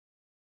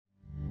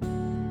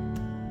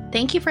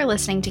Thank you for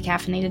listening to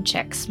Caffeinated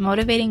Chicks,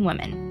 Motivating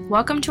Women.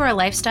 Welcome to our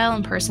lifestyle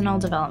and personal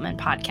development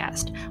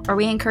podcast, where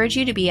we encourage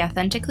you to be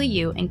authentically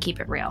you and keep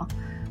it real.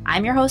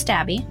 I'm your host,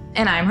 Abby.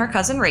 And I'm her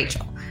cousin,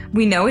 Rachel.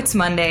 We know it's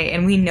Monday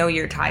and we know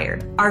you're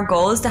tired. Our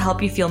goal is to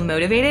help you feel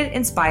motivated,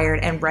 inspired,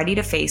 and ready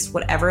to face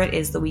whatever it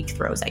is the week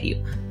throws at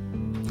you.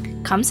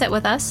 Come sit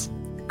with us,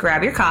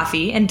 grab your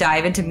coffee, and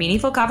dive into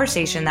meaningful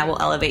conversation that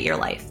will elevate your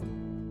life.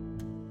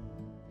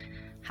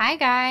 Hi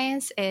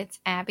guys, it's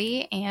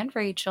Abby and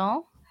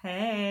Rachel.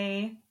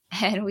 Hey.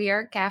 And we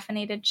are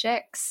Caffeinated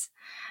Chicks.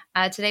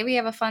 Today we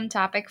have a fun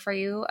topic for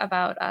you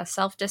about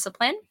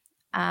self-discipline.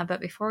 But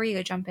before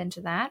we jump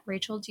into that,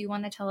 Rachel, do you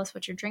want to tell us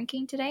what you're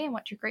drinking today and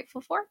what you're grateful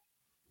for?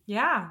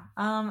 Yeah.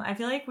 I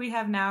feel like we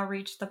have now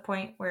reached the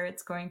point where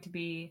it's going to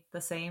be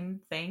the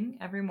same thing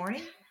every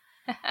morning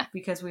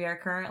because we are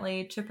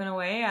currently chipping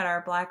away at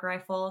our Black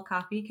Rifle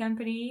Coffee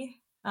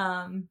Company.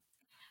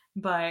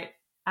 But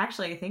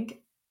actually,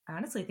 I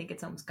honestly think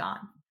it's almost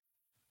gone.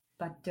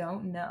 But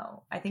don't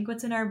know. I think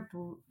what's in our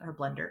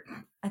blender,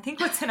 I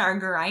think what's in our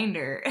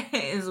grinder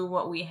is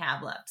what we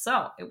have left.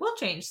 So it will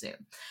change soon.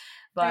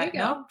 But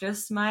nope,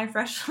 just my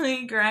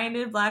freshly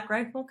grinded Black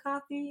Rifle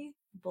coffee.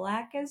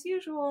 Black as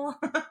usual.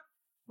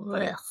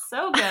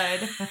 So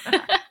good.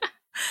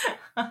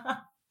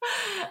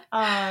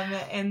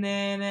 And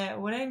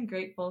then what I'm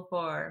grateful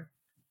for.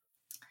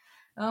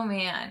 Oh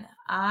man,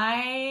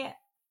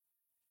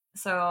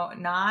 so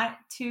not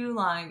too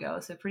long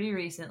ago, so pretty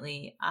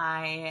recently,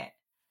 I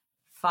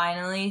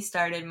finally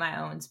started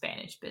my own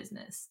Spanish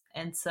business.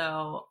 And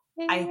so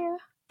I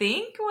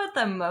think what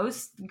the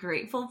most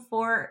grateful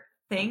for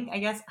thing, I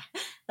guess,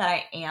 that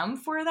I am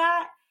for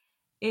that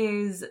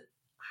is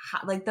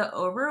like the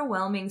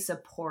overwhelming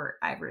support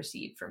I've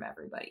received from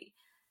everybody.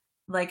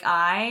 Like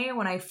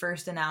when I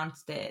first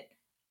announced it,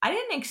 I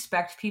didn't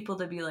expect people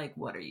to be like,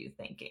 what are you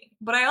thinking?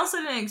 But I also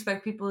didn't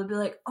expect people to be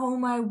like, oh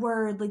my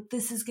word, like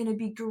this is going to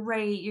be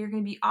great. You're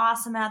going to be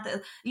awesome at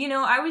this.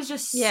 I was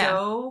just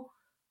so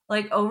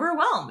like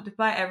overwhelmed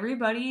by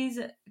everybody's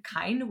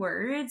kind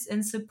words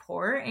and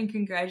support and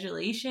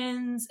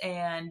congratulations.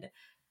 And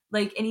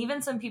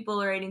even some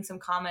people writing some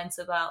comments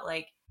about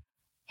like,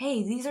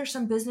 hey, these are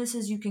some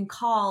businesses you can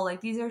call.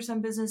 Like, these are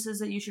some businesses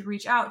that you should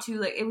reach out to.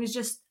 Like, it was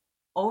just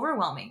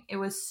overwhelming. It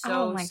was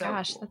so, oh my so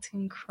gosh, cool. That's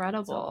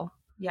incredible. So,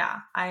 yeah,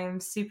 I am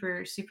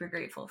super, super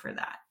grateful for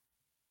that.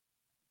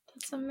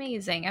 That's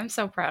amazing. I'm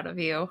so proud of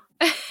you.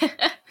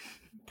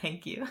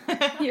 Thank you.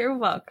 You're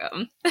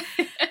welcome.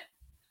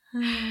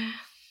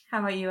 How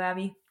about you,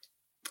 Abby?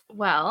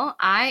 Well,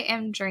 I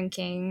am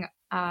drinking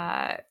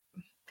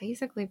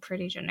basically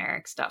pretty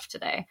generic stuff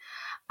today.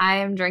 I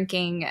am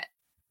drinking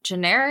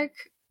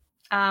generic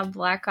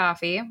black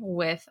coffee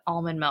with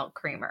almond milk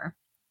creamer.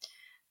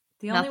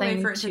 The only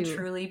way for it to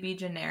truly be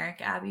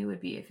generic, Abby,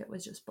 would be if it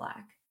was just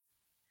black.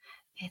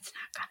 It's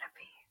not gonna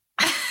be.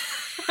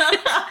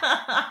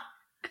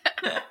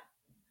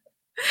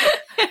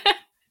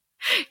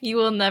 You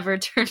will never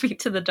turn me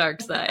to the dark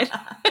side.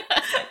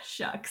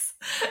 Shucks.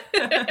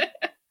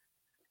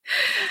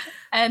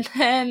 And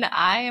then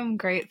I am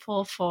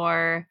grateful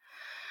for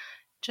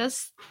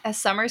just as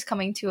summer's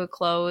coming to a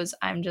close,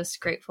 I'm just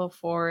grateful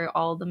for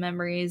all the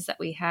memories that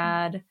we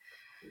had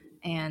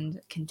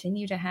and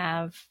continue to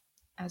have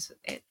as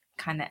it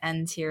kind of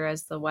ends here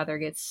as the weather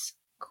gets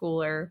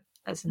cooler.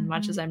 As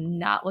much as I'm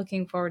not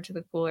looking forward to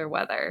the cooler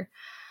weather,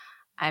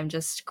 I'm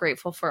just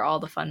grateful for all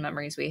the fun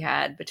memories we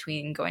had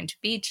between going to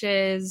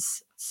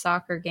beaches,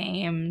 soccer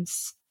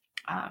games,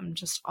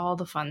 just all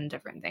the fun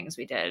different things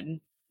we did.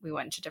 We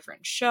went to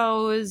different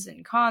shows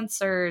and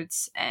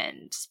concerts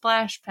and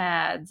splash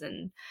pads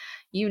and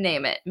you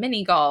name it,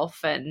 mini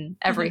golf and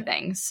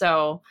everything.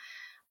 So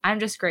I'm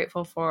just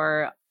grateful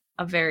for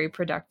a very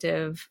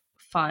productive,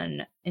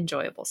 fun,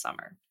 enjoyable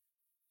summer.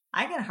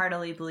 I can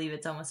heartily believe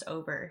it's almost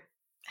over.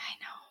 I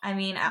know. I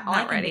mean, all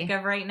I can think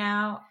of right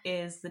now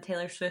is the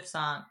Taylor Swift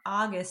song,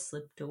 August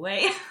Slipped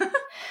Away.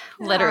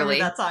 Literally.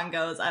 However that song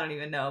goes, I don't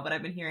even know, but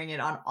I've been hearing it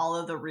on all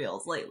of the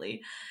reels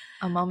lately.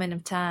 A moment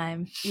of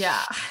time.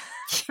 Yeah.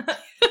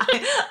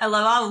 I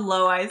love how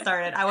low I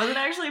started. I wasn't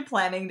actually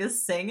planning to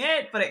sing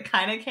it, but it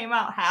kind of came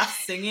out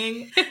half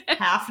singing,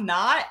 half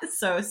not.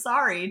 So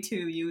sorry to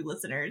you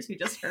listeners who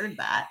just heard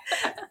that.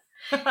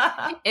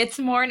 It's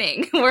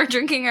morning. We're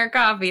drinking our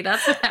coffee.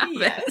 That's what happens.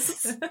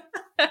 Yes.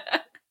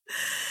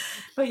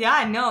 But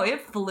yeah, no,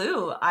 it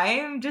flew. I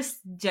am just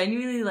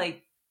genuinely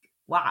like,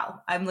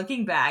 wow. I'm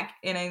looking back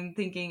and I'm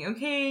thinking,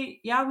 okay,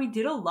 yeah, we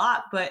did a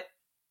lot, but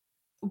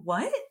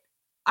what?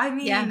 I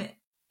mean,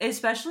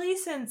 especially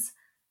since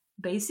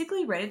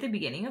basically right at the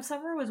beginning of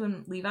summer was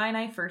when Levi and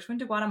I first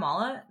went to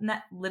Guatemala, and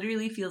that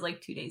literally feels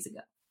like 2 days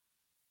ago.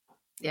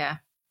 Yeah.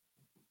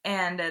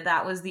 And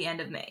that was the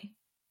end of May.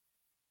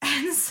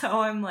 And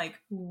so I'm like,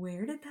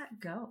 where did that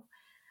go?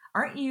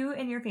 Aren't you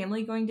and your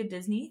family going to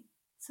Disney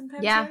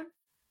sometime soon?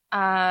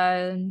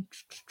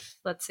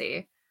 Let's see.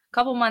 A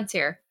couple months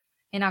here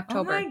in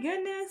October. Oh my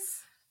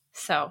goodness.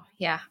 So,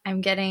 yeah,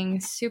 I'm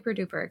getting super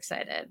duper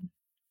excited.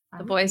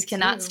 The boys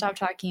cannot stop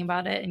talking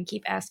about it and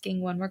keep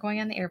asking when we're going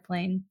on the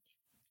airplane.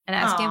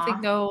 and asking if we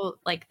can go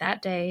like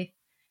that day.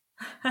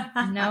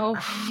 No,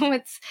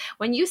 it's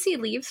when you see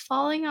leaves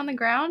falling on the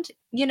ground,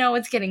 you know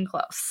it's getting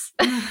close.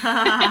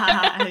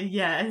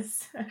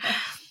 Yes.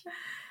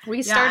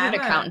 We started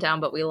a countdown,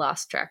 but we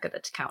lost track of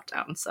the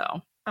countdown,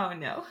 so. Oh,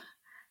 no.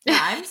 Yeah,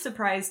 I'm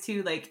surprised,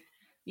 too. Like,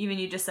 even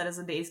you just said as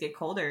the days get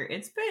colder,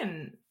 it's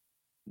been,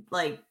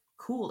 like,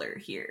 cooler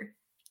here.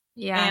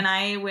 Yeah. And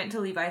I went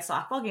to Levi's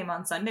softball game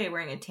on Sunday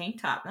wearing a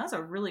tank top. And that was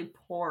a really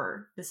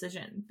poor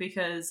decision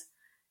because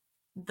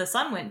the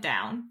sun went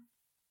down.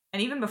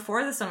 And even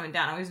before the sun went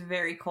down, it was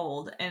very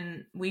cold.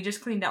 And we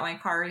just cleaned out my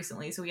car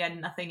recently, so we had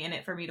nothing in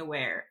it for me to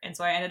wear. And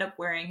so I ended up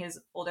wearing his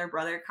older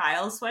brother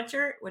Kyle's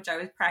sweatshirt, which I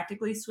was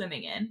practically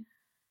swimming in.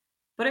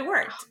 But it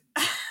worked.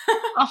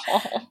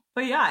 Oh.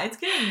 But yeah, it's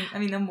getting, I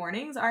mean, the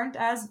mornings aren't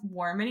as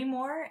warm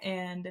anymore.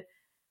 And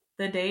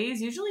the days,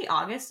 usually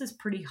August is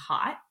pretty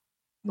hot.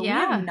 But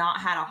yeah. we have not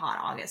had a hot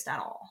August at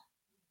all.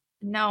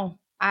 No.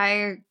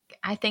 I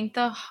think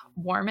the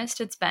warmest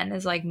it's been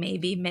is like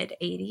maybe mid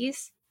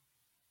 80s.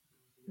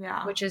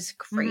 Yeah. Which is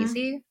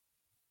crazy.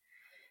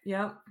 Mm-hmm.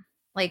 Yep.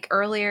 Like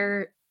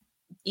earlier,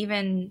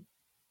 even,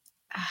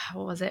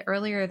 what was it?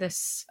 Earlier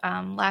this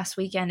last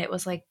weekend, it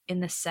was like in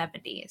the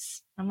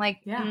 70s. I'm like,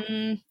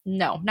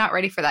 no, not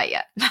ready for that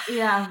yet.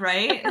 Yeah,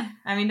 right?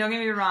 I mean, don't get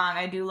me wrong.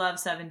 I do love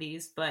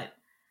 70s, but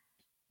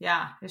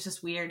yeah, it's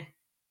just weird.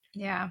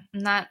 Yeah,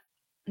 I'm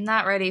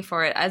not ready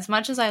for it. As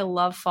much as I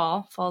love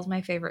fall's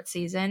my favorite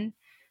season,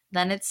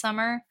 then it's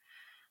summer.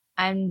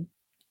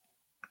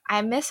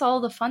 I miss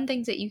all the fun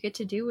things that you get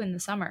to do in the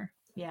summer.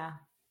 Yeah.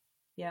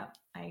 Yeah,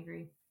 I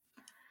agree.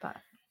 But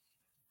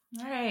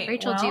all right.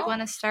 Rachel, do you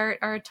want to start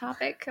our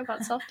topic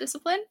about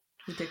self-discipline?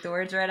 You took the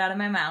words right out of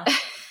my mouth.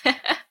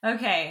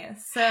 Okay,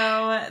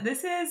 so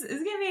this is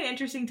going to be an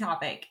interesting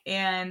topic.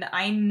 And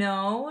I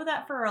know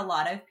that for a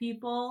lot of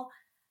people,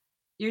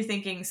 you're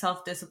thinking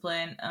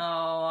self-discipline,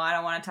 oh, I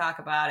don't want to talk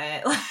about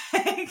it.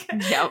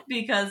 Yep.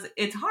 Because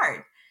it's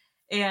hard.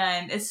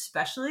 And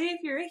especially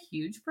if you're a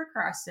huge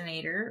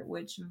procrastinator,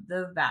 which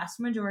the vast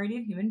majority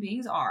of human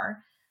beings are,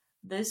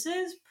 this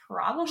is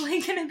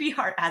probably going to be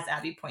hard, as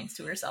Abby points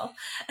to herself.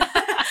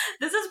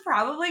 This is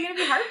probably going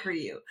to be hard for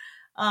you.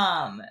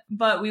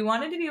 But we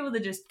wanted to be able to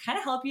just kind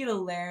of help you to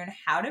learn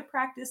how to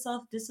practice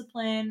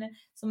self-discipline,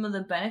 some of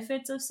the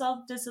benefits of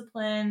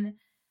self-discipline,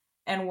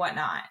 and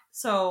whatnot.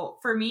 So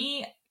for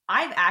me,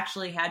 I've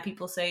actually had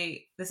people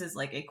say, this is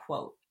like a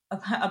quote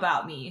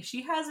about me,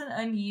 she has an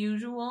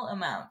unusual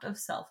amount of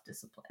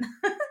self-discipline.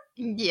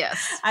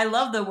 Yes. I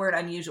love the word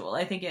unusual.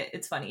 I think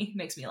it's funny. It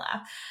makes me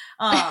laugh.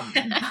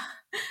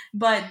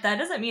 But that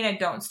doesn't mean I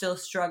don't still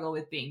struggle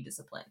with being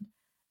disciplined.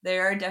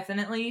 There are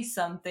definitely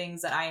some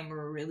things that I am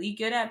really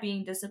good at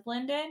being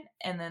disciplined in,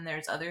 and then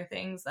there's other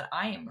things that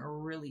I am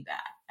really bad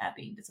at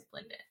being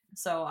disciplined in.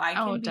 So I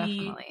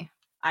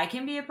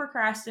can be a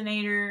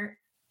procrastinator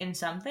in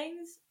some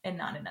things and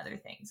not in other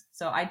things.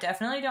 So I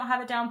definitely don't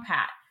have it down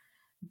pat.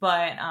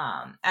 But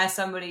as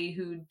somebody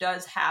who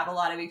does have a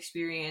lot of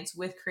experience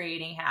with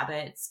creating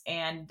habits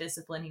and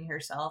disciplining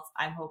herself,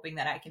 I'm hoping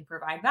that I can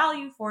provide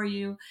value for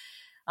you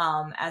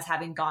as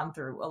having gone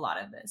through a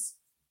lot of this.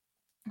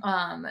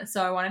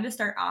 So I wanted to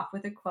start off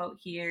with a quote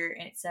here,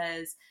 and it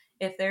says,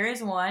 if there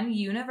is one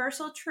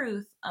universal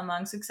truth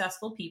among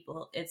successful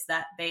people, it's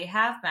that they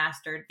have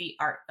mastered the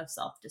art of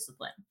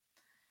self-discipline.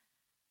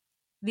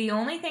 The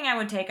only thing I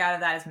would take out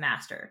of that is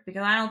master,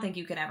 because I don't think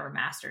you can ever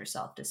master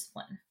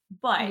self-discipline.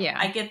 But yeah.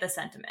 I get the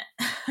sentiment.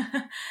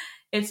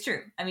 It's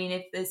true. I mean,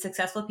 if the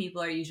successful people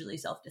are usually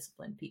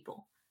self-disciplined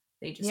people.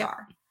 They just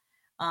are.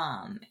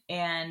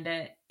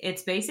 And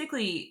it's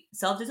basically,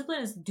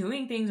 self-discipline is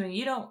doing things when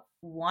you don't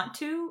want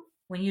to,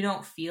 when you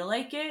don't feel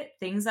like it,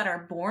 things that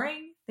are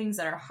boring, things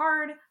that are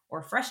hard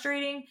or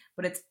frustrating,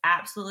 but it's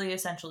absolutely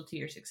essential to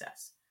your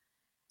success.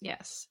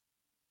 Yes.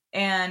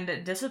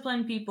 And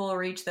disciplined people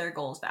reach their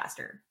goals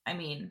faster. I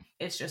mean,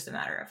 it's just a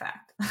matter of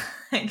fact.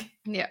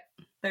 Yeah.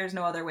 There's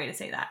no other way to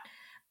say that.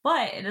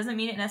 But it doesn't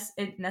mean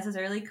it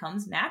necessarily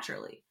comes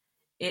naturally.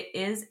 It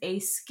is a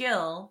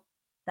skill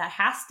that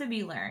has to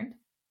be learned,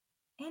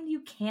 and you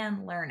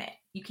can learn it.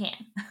 You can.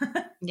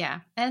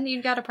 Yeah. And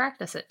you've got to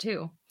practice it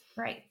too.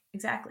 Right.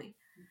 Exactly.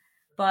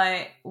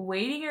 But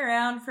waiting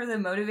around for the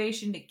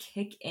motivation to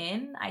kick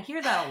in, I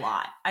hear that a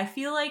lot. I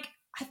feel like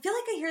I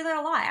hear that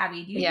a lot,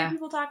 Abby. Do you hear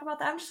people talk about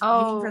that? I'm just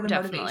waiting for the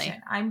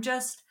motivation. I'm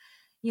just,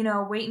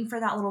 waiting for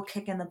that little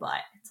kick in the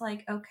butt. It's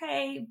like,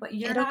 okay, but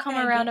it'll come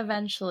around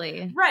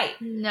eventually. Right.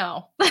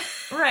 No.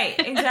 Right.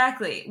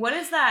 Exactly. What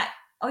is that?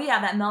 Oh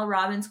yeah, that Mel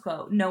Robbins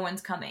quote. No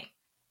one's coming.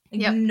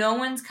 No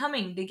one's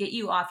coming to get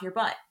you off your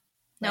butt.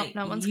 Nope.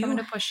 No one's coming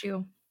to push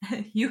you.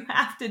 You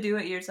have to do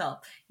it yourself.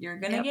 You're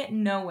going to get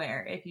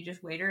nowhere if you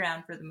just wait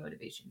around for the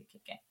motivation to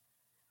kick in.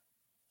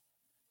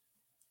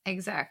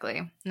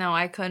 Exactly. No,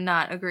 I could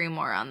not agree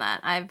more on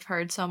that. I've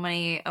heard so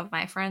many of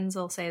my friends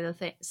will say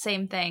the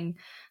same thing,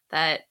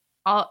 that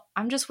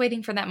I'm just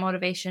waiting for that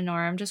motivation,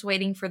 or I'm just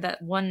waiting for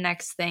that one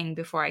next thing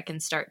before I can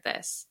start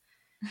this.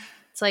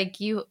 It's like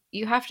you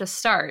have to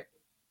start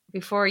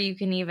before you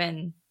can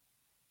even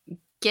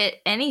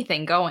get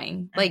anything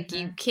going. Like,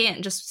 you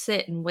can't just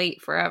sit and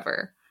wait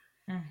forever.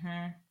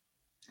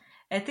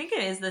 I think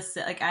it is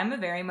the like, I'm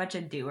very much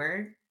a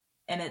doer,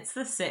 and it's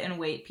the sit and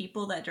wait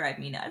people that drive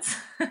me nuts.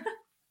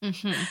 Like,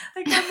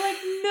 I'm like,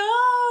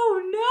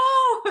 no,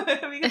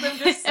 because I'm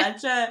just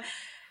such a,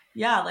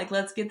 like,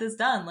 let's get this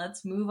done.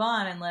 Let's move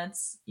on, and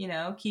let's,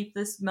 keep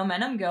this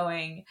momentum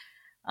going.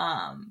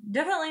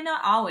 Definitely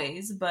not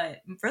always, but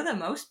for the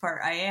most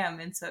part I am.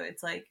 And so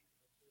it's like,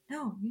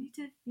 no, you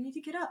need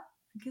to get up.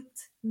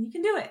 You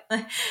can do it.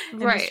 And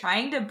right. Just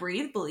trying to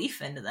breathe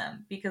belief into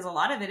them, because a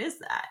lot of it is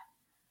that.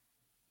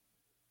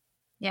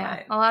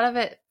 Yeah, but a lot of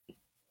it,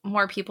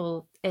 more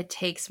people, it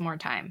takes more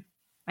time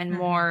and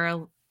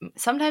more.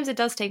 Sometimes it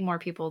does take more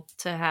people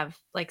to have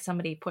like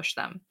somebody push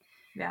them.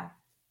 Yeah,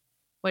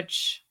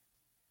 which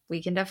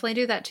we can definitely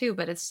do that too.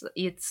 But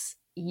it's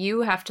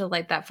you have to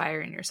light that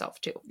fire in yourself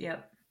too.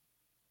 Yep.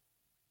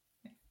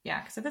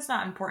 Yeah, because if it's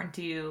not important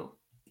to you,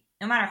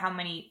 no matter how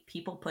many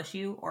people push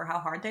you or how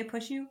hard they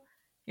push you,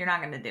 you're not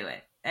going to do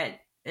it.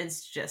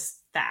 It's just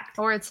fact.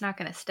 Or it's not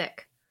going to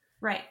stick.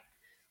 Right.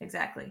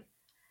 Exactly.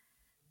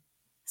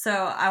 So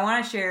I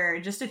want to share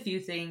just a few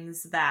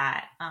things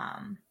that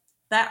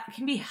that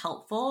can be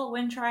helpful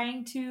when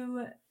trying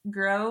to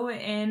grow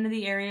in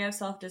the area of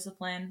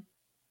self-discipline.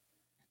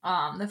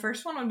 The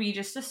first one would be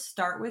just to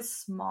start with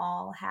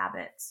small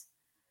habits,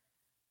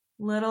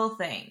 little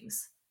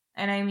things.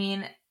 And I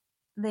mean,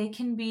 they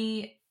can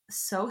be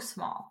so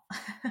small,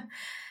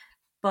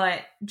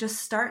 but just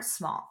start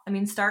small. I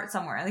mean, start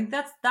somewhere. I think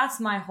that's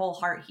my whole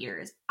heart here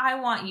is I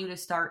want you to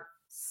start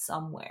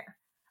somewhere.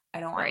 I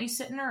don't want you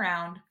sitting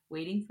around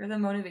waiting for the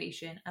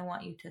motivation. I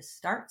want you to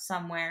start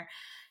somewhere.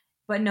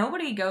 But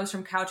nobody goes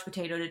from couch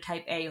potato to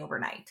type A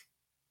overnight.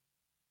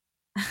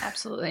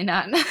 Absolutely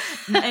not.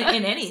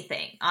 in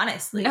anything,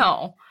 honestly.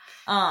 No.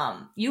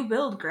 You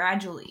build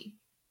gradually.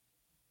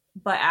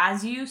 But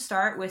as you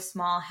start with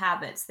small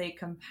habits, they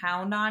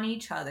compound on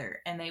each other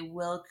and they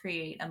will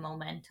create a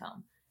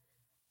momentum.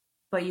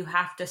 But you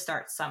have to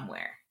start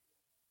somewhere.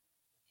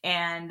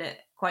 And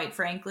quite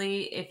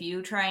frankly, if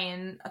you try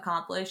and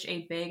accomplish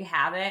a big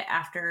habit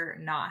after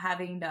not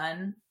having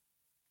done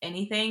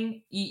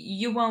anything,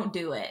 you won't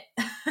do it.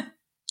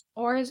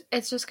 Or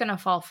it's just going to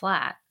fall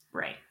flat.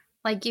 Right.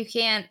 Like, you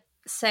can't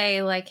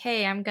say, like,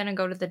 hey, I'm going to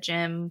go to the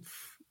gym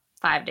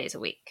 5 days a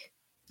week.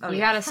 You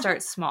got to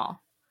start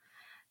small.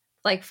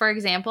 Like, for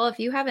example, if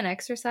you haven't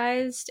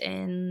exercised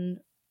in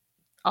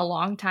a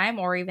long time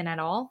or even at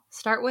all,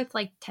 start with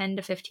like 10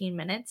 to 15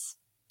 minutes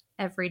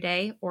every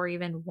day or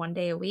even 1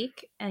 day a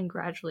week and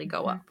gradually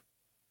go up.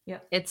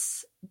 Yep.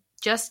 It's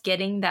just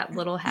getting that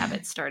little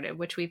habit started,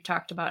 which we've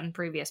talked about in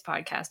previous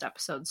podcast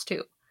episodes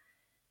too.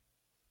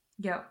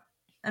 Yep.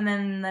 And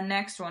then the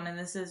next one, and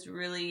this is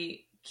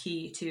really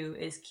key too,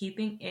 is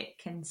keeping it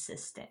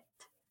consistent.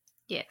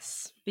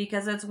 Yes.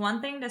 Because it's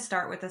one thing to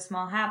start with a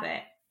small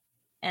habit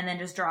and then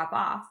just drop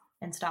off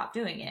and stop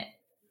doing it.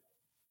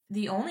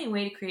 The only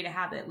way to create a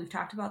habit, we've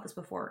talked about this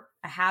before,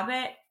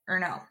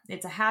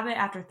 it's a habit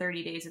after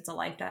 30 days. It's a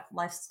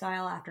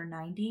lifestyle after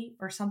 90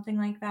 or something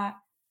like that.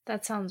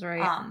 That sounds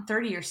right.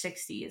 30 or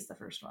 60 is the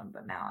first one,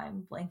 but now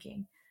I'm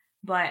blanking.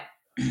 But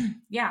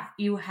yeah,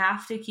 you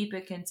have to keep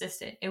it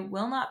consistent. It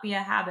will not be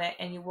a habit,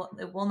 and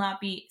it will not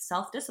be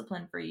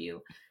self-discipline for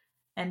you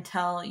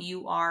until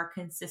you are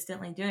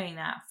consistently doing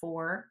that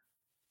for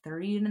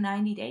 30 to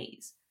 90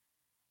 days.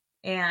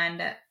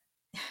 And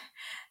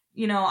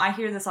I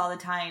hear this all the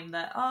time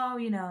that, I'll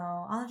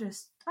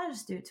just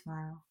do it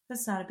tomorrow.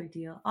 That's not a big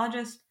deal. I'll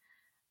just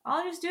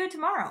do it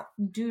tomorrow.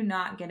 Do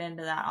not get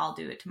into that I'll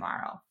do it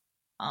tomorrow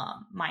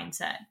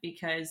mindset,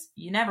 because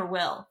you never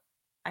will.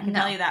 I can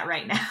tell you that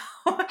right now.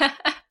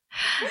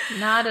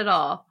 Not at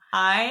all.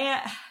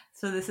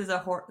 So this is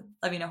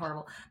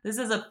this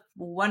is a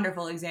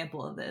wonderful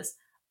example of this.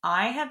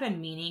 I have been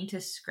meaning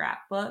to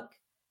scrapbook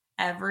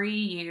every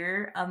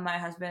year of my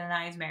husband and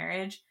I's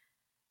marriage,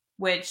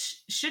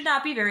 which should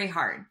not be very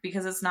hard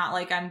because it's not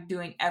like I'm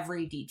doing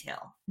every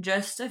detail,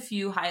 just a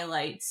few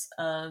highlights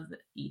of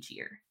each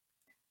year.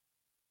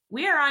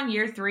 We are on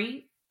year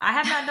 3. I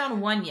have not done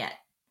one yet.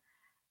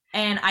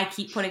 And I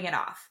keep putting it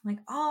off. Like,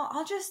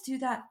 I'll just do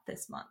that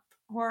this month.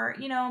 Or,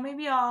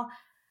 maybe I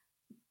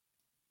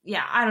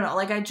don't know.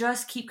 Like, I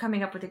just keep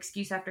coming up with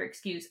excuse after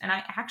excuse. And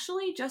I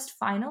actually just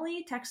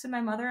finally texted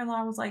my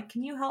mother-in-law. Was like,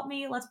 can you help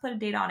me? Let's put a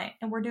date on it.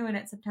 And we're doing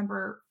it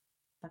September,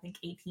 I think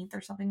 18th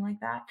or something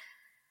like that.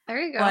 There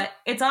you go. But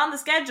it's on the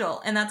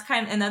schedule. And I'm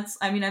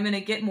going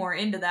to get more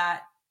into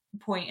that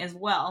point as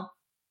well.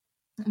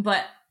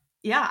 But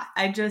yeah,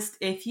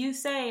 if you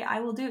say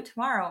I will do it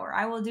tomorrow or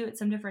I will do it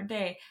some different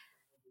day,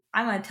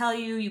 I'm going to tell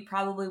you, you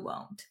probably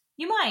won't.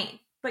 You might,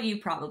 but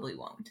you probably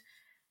won't.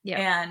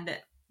 Yeah. And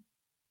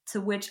to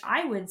which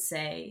I would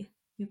say,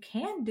 you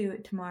can do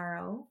it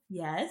tomorrow,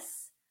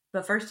 yes,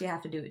 but first you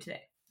have to do it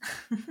today.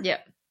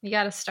 Yep. You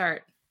got to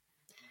start.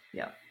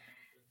 Yep.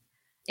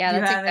 Yeah,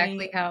 that's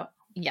exactly how.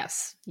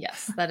 Yes,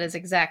 that is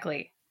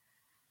exactly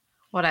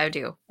what I would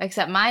do.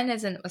 Except mine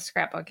isn't with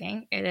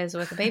scrapbooking. It is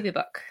with a baby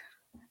book.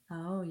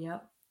 Oh,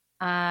 yep.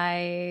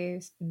 I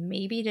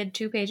maybe did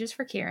 2 pages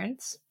for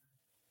Kieran's,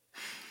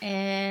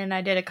 and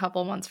I did a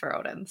couple months for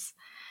Odin's.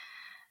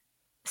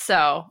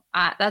 So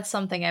that's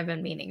something I've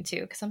been meaning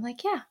to, because I'm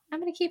like, yeah, I'm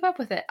going to keep up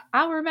with it.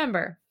 I'll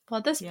remember. Well,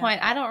 at this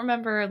point, I don't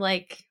remember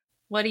like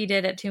what he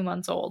did at 2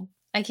 months old.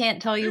 I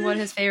can't tell you what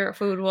his favorite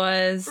food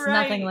was,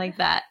 nothing like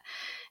that.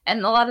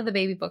 And a lot of the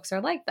baby books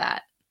are like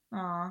that.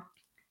 Aww.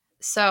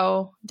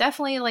 So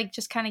definitely like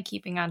just kind of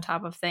keeping on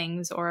top of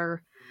things.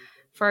 Or,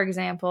 for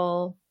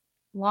example,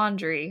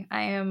 laundry.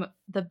 I am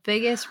the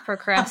biggest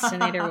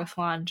procrastinator with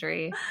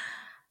laundry.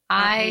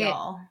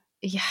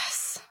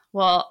 Yes.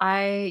 Well,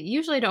 I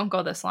usually don't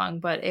go this long,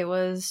 but it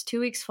was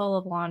 2 weeks full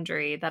of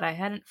laundry that I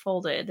hadn't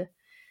folded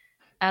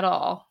at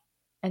all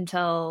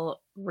until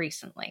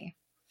recently.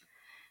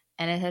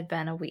 And it had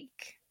been a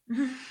week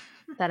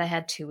that I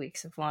had 2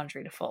 weeks of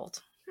laundry to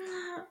fold.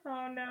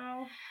 Oh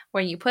no.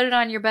 When you put it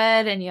on your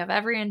bed and you have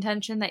every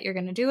intention that you're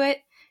going to do it,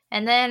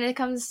 and then it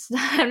comes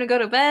time to go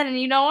to bed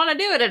and you don't want to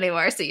do it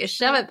anymore, so you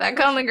shove it back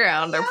on the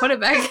ground or put it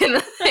back in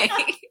the thing.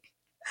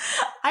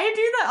 I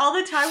do that all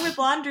the time with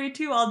laundry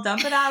too. I'll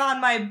dump it out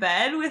on my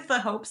bed with the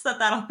hopes that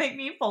that'll make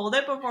me fold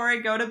it before I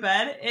go to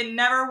bed. It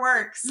never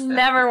works.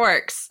 Never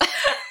works.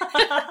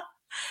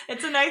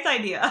 It's a nice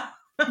idea.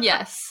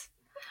 Yes.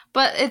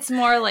 But it's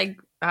more like,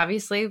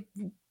 obviously,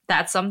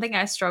 that's something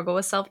I struggle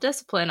with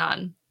self-discipline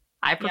on.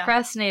 I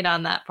procrastinate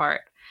on that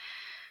part.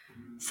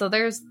 So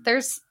there's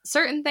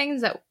certain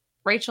things that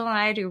Rachel and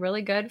I do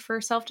really good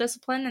for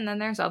self-discipline, and then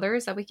there's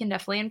others that we can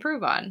definitely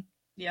improve on.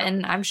 Yep.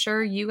 And I'm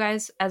sure you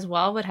guys as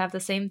well would have the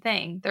same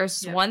thing.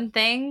 There's one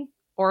thing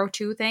or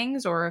 2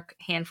 things or a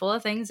handful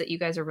of things that you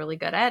guys are really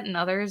good at, and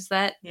others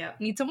that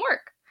need some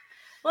work.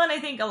 Well, and I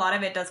think a lot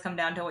of it does come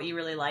down to what you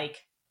really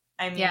like.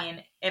 I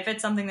mean, if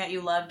it's something that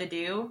you love to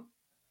do,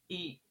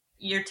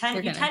 you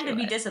tend to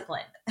be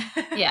disciplined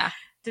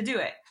to do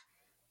it.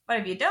 But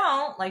if you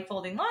don't, like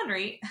folding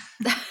laundry,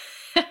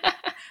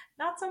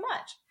 not so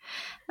much.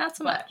 Not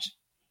so much.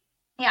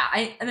 Yeah,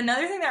 and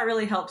another thing that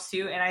really helps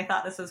too, and I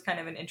thought this was kind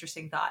of an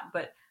interesting thought,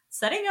 but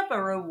setting up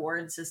a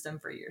reward system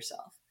for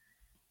yourself.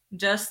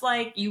 Just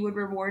like you would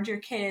reward your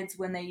kids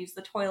when they use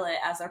the toilet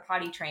as their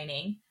potty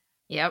training.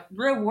 Yep.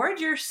 Reward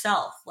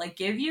yourself. Like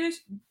give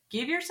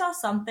yourself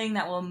something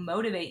that will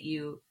motivate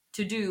you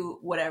to do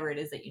whatever it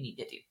is that you need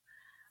to do.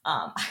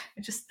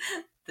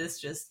 This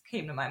just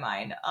came to my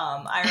mind.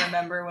 I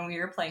remember when we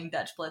were playing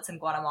Dutch Blitz in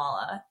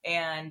Guatemala,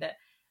 and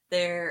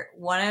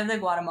one of the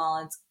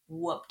Guatemalans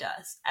whooped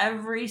us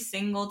every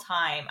single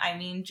time. I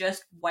mean,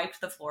 just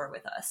wiped the floor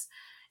with us.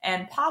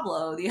 And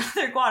Pablo, the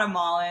other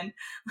Guatemalan,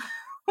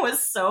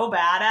 was so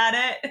bad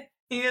at it.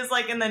 He was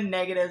like in the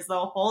negatives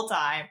the whole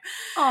time.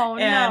 Oh,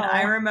 no. And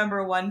I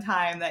remember one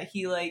time that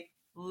he like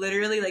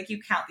literally like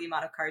you count the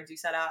amount of cards you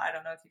set out. I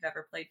don't know if you've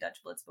ever played Dutch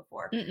Blitz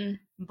before. Mm-mm.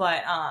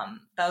 But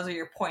those are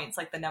your points,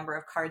 like the number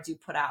of cards you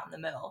put out in the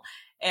middle.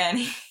 And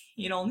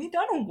he'd only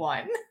done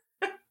 1.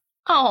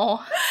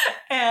 Oh.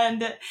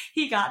 And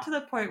he got to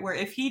the point where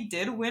if he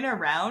did win a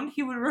round,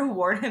 he would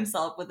reward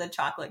himself with a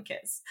chocolate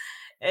kiss.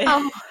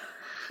 Oh.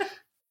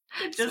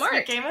 It just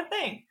became a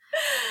thing.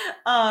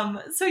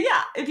 So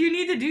yeah, if you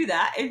need to do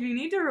that, if you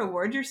need to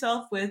reward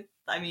yourself with,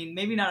 I mean,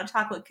 maybe not a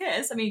chocolate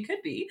kiss. I mean, it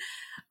could be.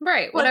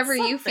 Right. Whatever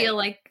you feel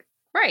like.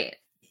 Right.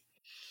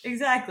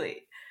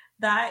 Exactly.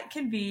 That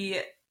can be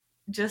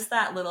just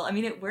that little, I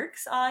mean, it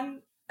works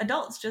on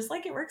adults just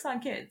like it works on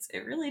kids.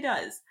 It really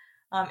does.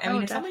 I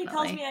mean, if somebody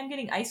tells me I'm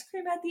getting ice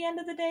cream at the end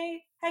of the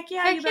day, heck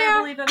yeah, you better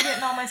believe I'm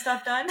getting all my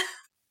stuff done.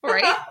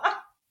 Right.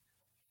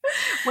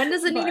 When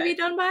does it need to be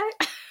done by?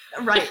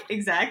 Right,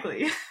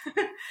 exactly.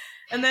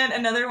 And then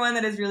another one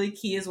that is really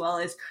key as well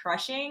is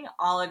crushing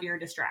all of your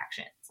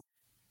distractions.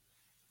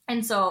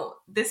 And so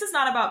this is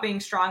not about being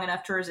strong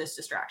enough to resist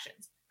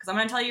distractions. Because I'm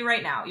going to tell you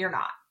right now, you're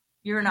not.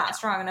 You're not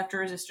strong enough to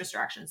resist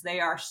distractions.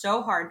 They are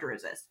so hard to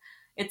resist.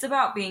 It's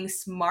about being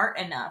smart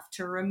enough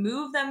to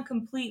remove them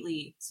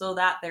completely so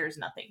that there's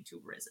nothing to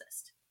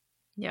resist.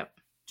 Yep.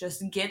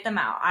 Just get them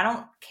out. I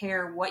don't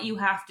care what you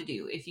have to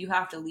do. If you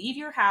have to leave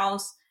your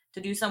house to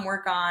do some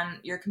work on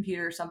your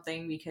computer or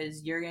something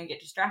because you're going to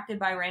get distracted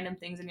by random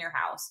things in your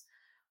house,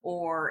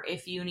 or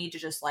if you need to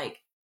just like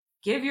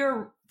give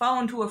your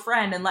phone to a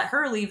friend and let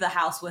her leave the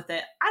house with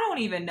it, I don't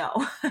even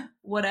know.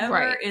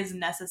 Whatever is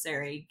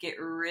necessary, get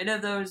rid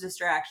of those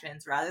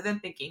distractions rather than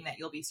thinking that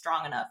you'll be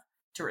strong enough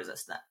to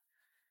resist them.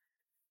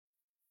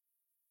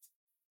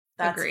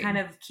 That's kind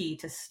of key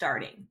to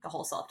starting the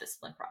whole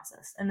self-discipline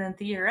process. And then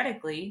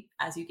theoretically,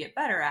 as you get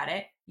better at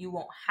it, you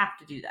won't have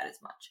to do that as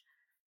much.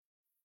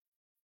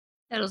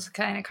 It'll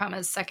kind of come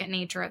as second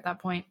nature at that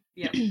point.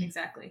 Yeah,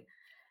 exactly.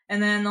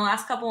 And then the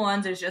last couple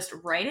ones is just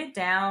write it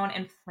down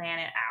and plan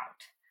it out.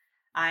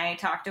 I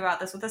talked about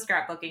this with the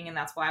scrapbooking, and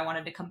that's why I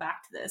wanted to come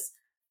back to this.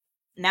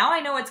 Now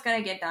I know it's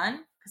going to get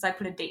done because I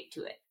put a date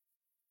to it.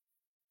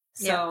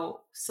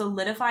 So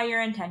solidify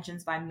your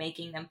intentions by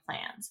making them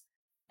plans.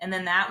 And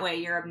then that way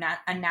you're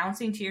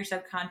announcing to your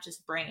subconscious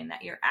brain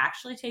that you're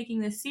actually taking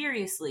this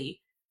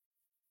seriously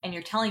and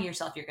you're telling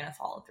yourself you're going to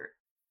follow through.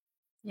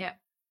 Yeah.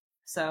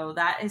 So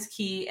that is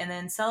key. And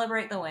then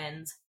celebrate the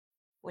wins.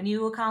 when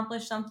you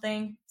accomplish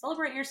something,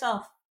 celebrate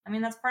yourself. I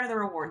mean, that's part of the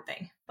reward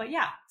thing. But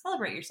yeah,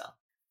 celebrate yourself.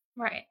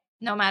 Right.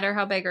 No matter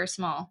how big or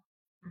small,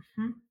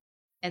 Mm-hmm.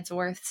 it's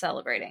worth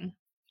celebrating.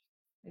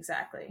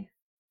 Exactly.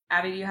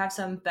 Abby, do you have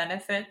some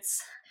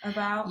benefits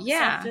about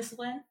Yeah.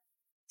 self-discipline?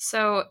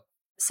 So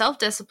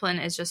self-discipline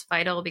is just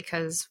vital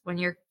because when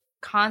you're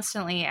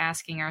constantly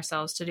asking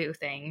ourselves to do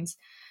things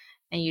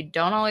and you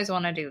don't always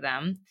want to do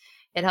them,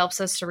 it helps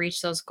us to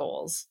reach those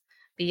goals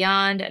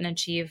beyond and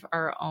achieve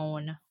our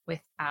own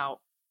without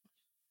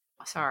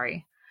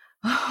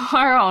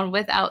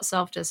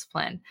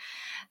self-discipline.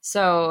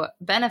 So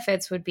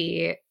benefits would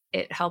be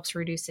it helps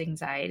reduce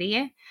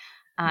anxiety.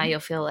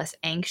 You'll feel less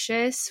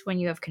anxious when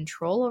you have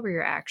control over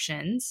your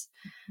actions.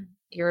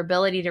 Your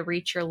ability to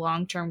reach your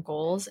long-term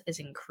goals is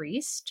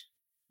increased,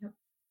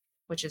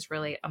 which is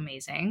really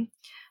amazing.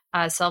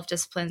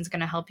 Self-discipline is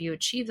going to help you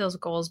achieve those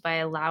goals by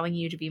allowing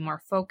you to be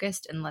more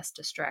focused and less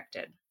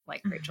distracted,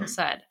 like Rachel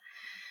said.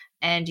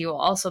 And you will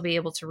also be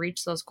able to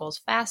reach those goals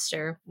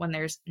faster when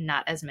there's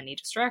not as many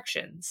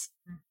distractions.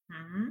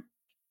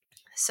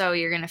 So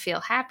you're going to feel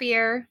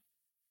happier.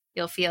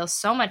 You'll feel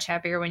so much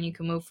happier when you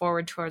can move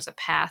forward towards a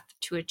path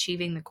to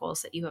achieving the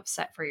goals that you have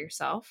set for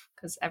yourself,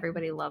 because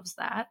everybody loves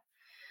that.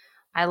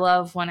 I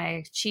love when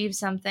I achieve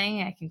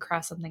something, I can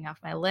cross something off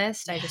my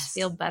list. Yes. I just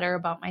feel better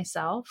about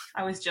myself.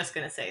 I was just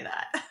going to say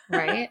that.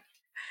 Right?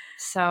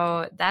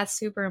 So that's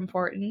super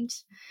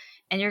important.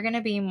 And you're going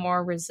to be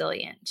more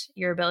resilient.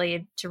 Your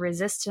ability to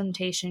resist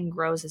temptation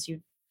grows as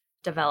you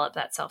develop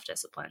that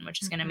self-discipline,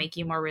 which is going to make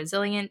you more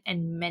resilient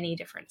in many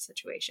different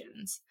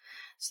situations.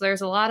 So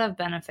there's a lot of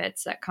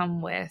benefits that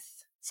come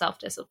with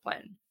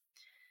self-discipline.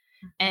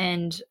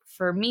 And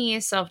for me,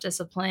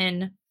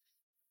 self-discipline,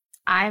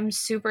 I'm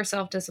super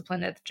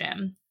self-disciplined at the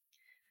gym.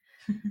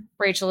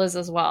 Rachel is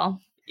as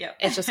well. Yep.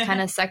 It's just kind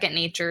of second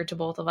nature to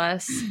both of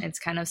us. It's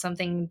kind of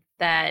something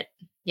that,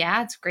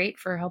 yeah, it's great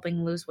for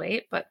helping lose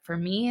weight, but for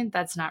me,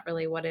 that's not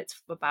really what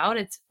it's about.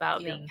 It's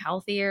about being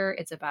healthier.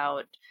 It's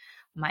about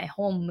my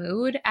whole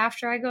mood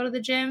after I go to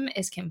the gym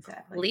is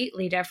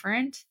completely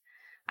different.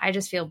 I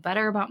just feel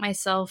better about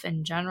myself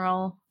in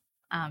general,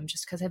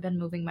 just because I've been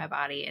moving my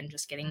body and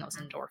just getting those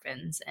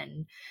endorphins.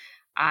 And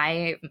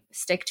I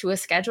stick to a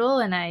schedule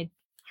and I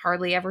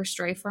hardly ever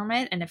stray from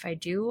it. And if I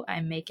do, I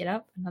make it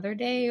up another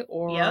day,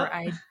 or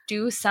I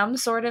do some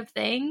sort of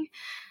thing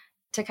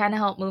to kind of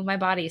help move my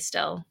body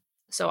still.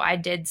 So I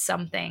did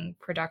something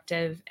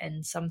productive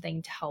and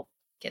something to help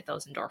get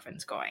those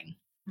endorphins going.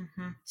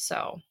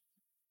 So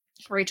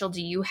Rachel,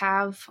 do you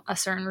have a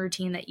certain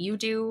routine that you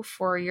do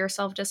for your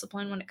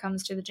self-discipline when it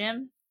comes to the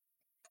gym?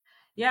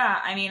 Yeah,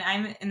 I mean,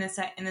 I'm in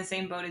the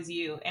same boat as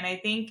you, and I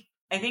think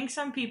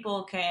some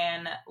people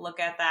can look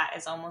at that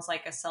as almost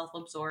like a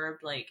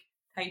self-absorbed like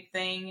type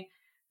thing,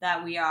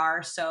 that we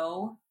are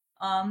so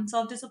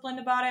self-disciplined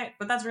about it,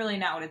 but that's really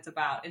not what it's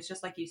about. It's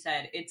just like you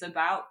said, it's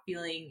about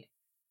feeling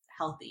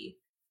healthy.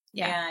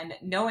 And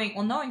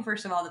knowing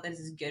first of all that this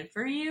is good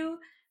for you,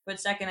 but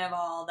second of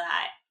all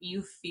that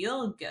you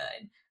feel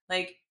good.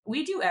 Like,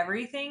 we do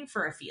everything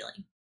for a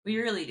feeling. We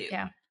really do.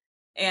 Yeah.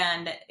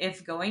 And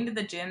if going to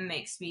the gym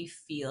makes me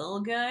feel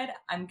good,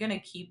 I'm going to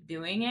keep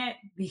doing it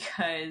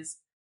because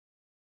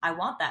I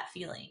want that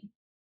feeling.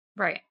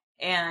 Right.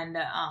 And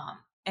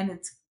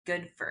it's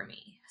good for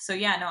me. So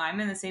yeah, no, I'm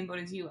in the same boat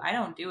as you. I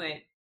don't do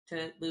it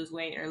to lose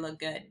weight or look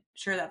good.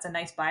 Sure, that's a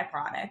nice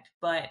byproduct,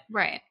 but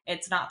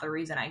it's not the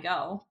reason I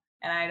go.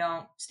 And I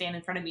don't stand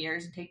in front of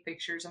mirrors and take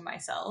pictures of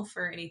myself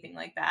or anything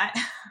like that.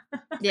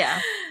 Yeah.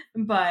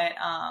 But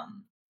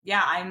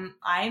yeah,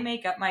 I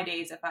make up my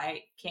days if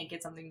I can't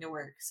get something to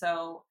work.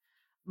 So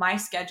my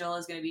schedule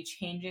is going to be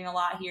changing a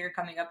lot here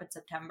coming up in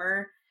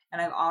September. And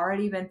I've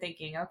already been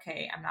thinking,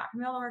 okay, I'm not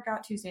going to be able to work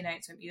out Tuesday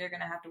night. So I'm either going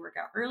to have to work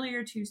out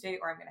earlier Tuesday,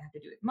 or I'm going to have to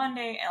do it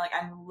Monday. And like,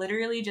 I'm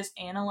literally just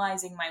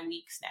analyzing my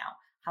weeks now.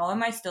 How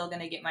am I still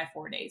going to get my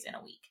 4 days in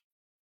a week?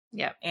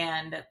 Yeah.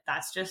 And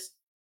that's just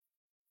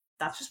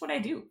what I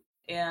do.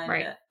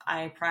 And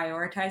I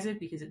prioritize it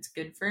because it's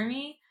good for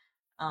me.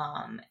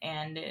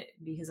 And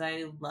because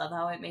I love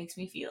how it makes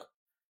me feel.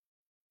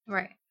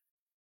 Right.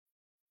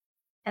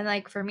 And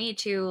like for me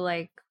too,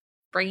 like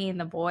bringing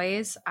the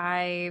boys,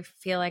 I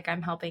feel like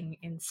I'm helping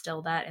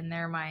instill that in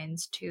their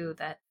minds too,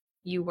 that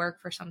you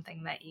work for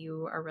something that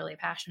you are really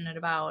passionate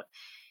about,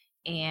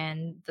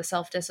 and the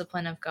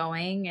self-discipline of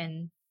going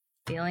and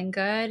feeling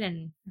good,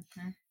 and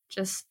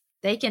just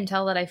they can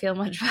tell that I feel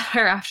much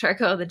better after I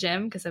go to the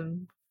gym because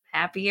I'm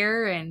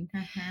happier. And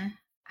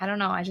I don't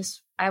know,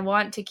 I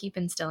want to keep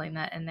instilling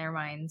that in their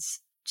minds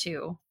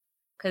too,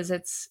 because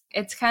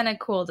it's kind of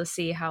cool to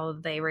see how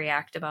they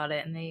react about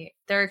it, and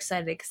they're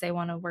excited because they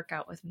want to work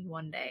out with me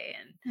one day,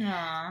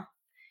 and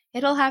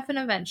it'll happen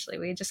eventually.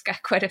 We just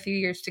got quite a few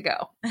years to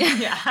go.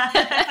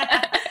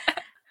 Yeah.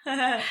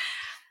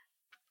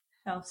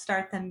 I'll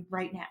start them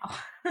right now.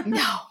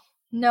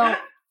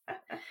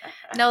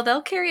 No,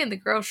 they'll carry in the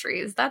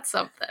groceries. That's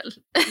something.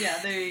 Yeah,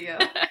 there you go.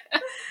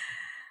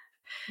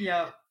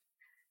 Yep.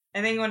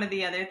 I think one of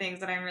the other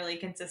things that I'm really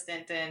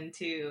consistent in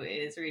too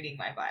is reading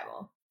my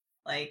Bible.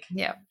 Like,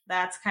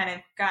 that's kind of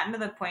gotten to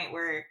the point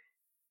where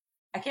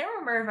I can't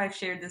remember if I've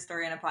shared this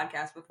story on a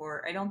podcast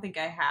before. I don't think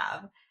I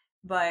have.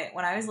 But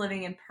when I was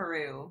living in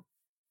Peru,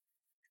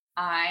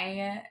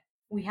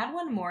 we had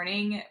one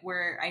morning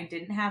where I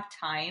didn't have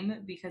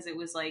time because it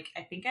was like,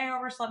 I think I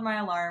overslept my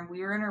alarm.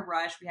 We were in a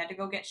rush. We had to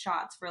go get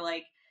shots for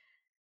like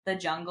the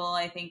jungle,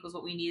 I think was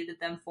what we needed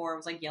them for. It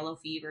was like yellow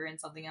fever and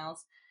something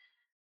else.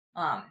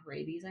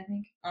 Rabies, I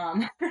think.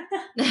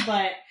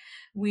 But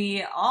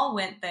we all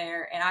went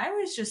there and I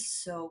was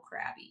just so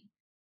crabby.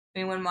 I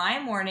mean, when my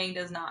morning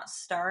does not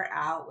start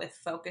out with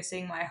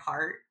focusing my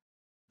heart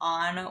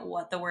on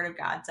what the Word of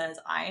God says,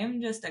 I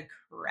am just a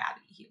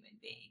crabby human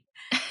being.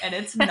 And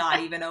it's not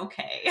even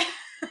okay.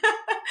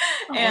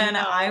 And no.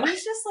 I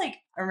was just like,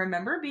 I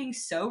remember being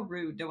so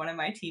rude to one of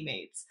my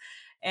teammates.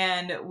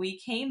 And we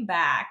came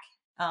back,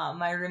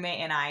 my roommate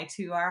and I,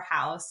 to our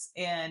house,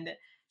 and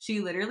she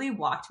literally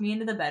walked me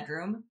into the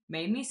bedroom,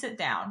 made me sit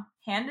down,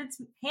 hands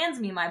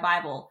me my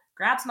Bible,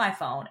 grabs my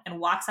phone, and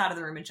walks out of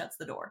the room and shuts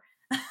the door.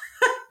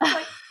 I'm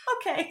like,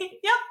 okay,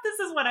 yep, this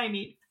is what I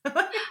need.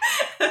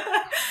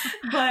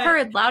 But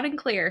heard loud and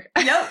clear.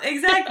 Yep,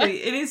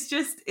 exactly.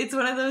 It's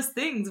one of those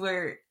things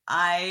where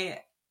I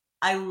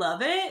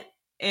love it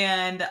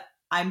and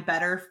I'm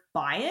better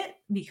by it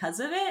because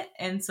of it.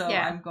 And so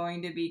I'm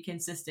going to be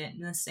consistent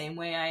in the same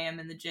way I am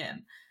in the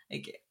gym.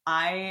 Like,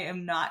 I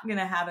am not going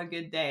to have a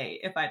good day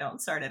if I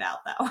don't start it out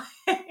that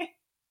way.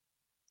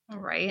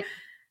 Right.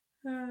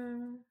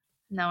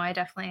 No, I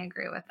definitely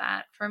agree with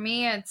that. For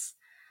me, it's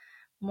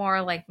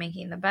more like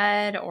making the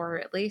bed, or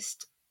at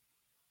least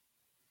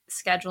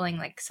scheduling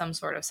like some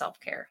sort of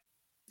self-care.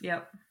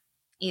 Yep.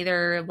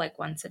 Either like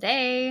once a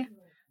day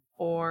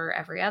or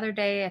every other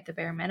day at the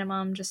bare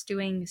minimum, just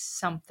doing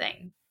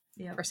something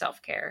for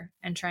self-care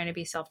and trying to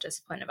be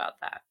self-disciplined about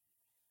that.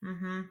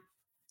 Mm-hmm.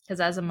 Because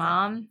as a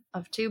mom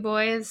of 2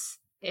 boys,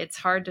 it's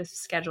hard to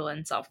schedule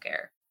in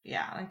self-care.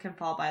 Yeah, it can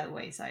fall by the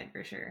wayside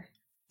for sure.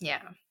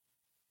 Yeah.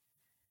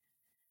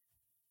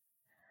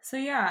 So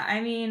yeah,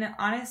 I mean,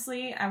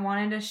 honestly, I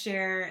wanted to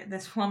share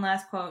this one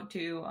last quote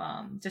too,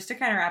 just to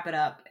kind of wrap it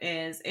up,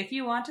 is if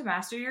you want to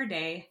master your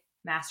day,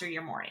 master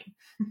your morning.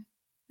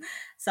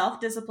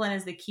 Self-discipline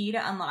is the key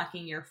to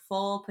unlocking your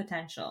full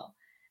potential.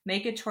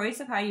 Make a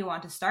choice of how you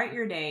want to start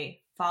your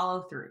day,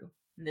 follow through.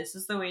 And this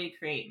is the way to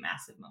create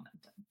massive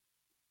momentum.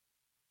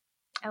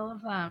 I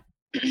love that.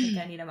 I think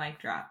I need a mic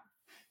drop.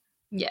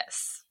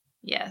 Yes.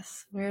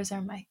 Where's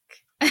our mic?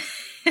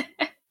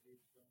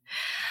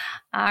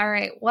 All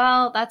right.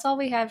 Well, that's all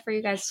we have for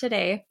you guys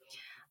today.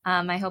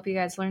 I hope you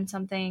guys learned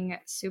something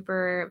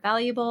super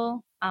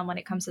valuable when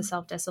it comes to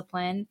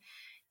self-discipline.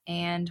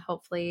 And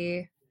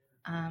hopefully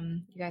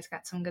you guys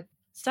got some good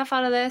stuff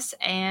out of this.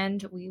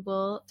 And we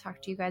will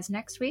talk to you guys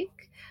next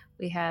week.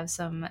 We have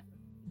some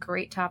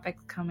great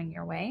topics coming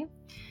your way.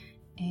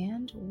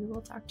 And we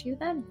will talk to you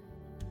then.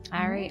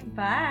 All right.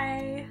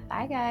 Bye.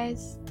 Bye,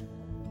 guys.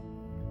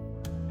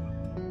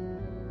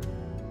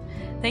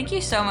 Thank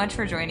you so much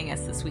for joining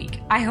us this week.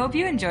 I hope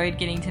you enjoyed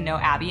getting to know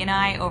Abby and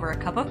I over a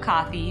cup of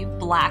coffee,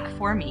 black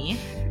for me.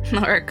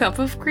 Or a cup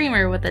of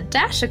creamer with a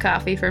dash of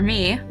coffee for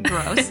me.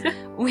 Gross.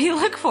 We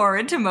look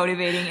forward to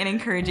motivating and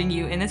encouraging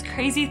you in this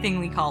crazy thing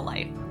we call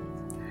life.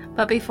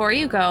 But before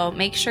you go,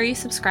 make sure you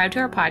subscribe to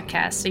our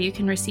podcast so you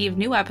can receive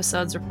new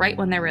episodes right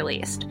when they're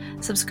released.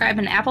 Subscribe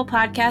in Apple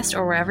Podcast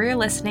or wherever you're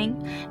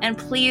listening. And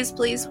please,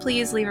 please,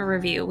 please leave a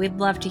review. We'd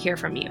love to hear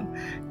from you.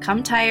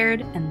 Come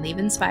tired and leave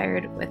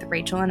inspired with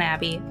Rachel and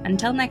Abby.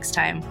 Until next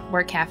time,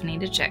 we're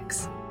caffeinated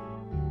chicks.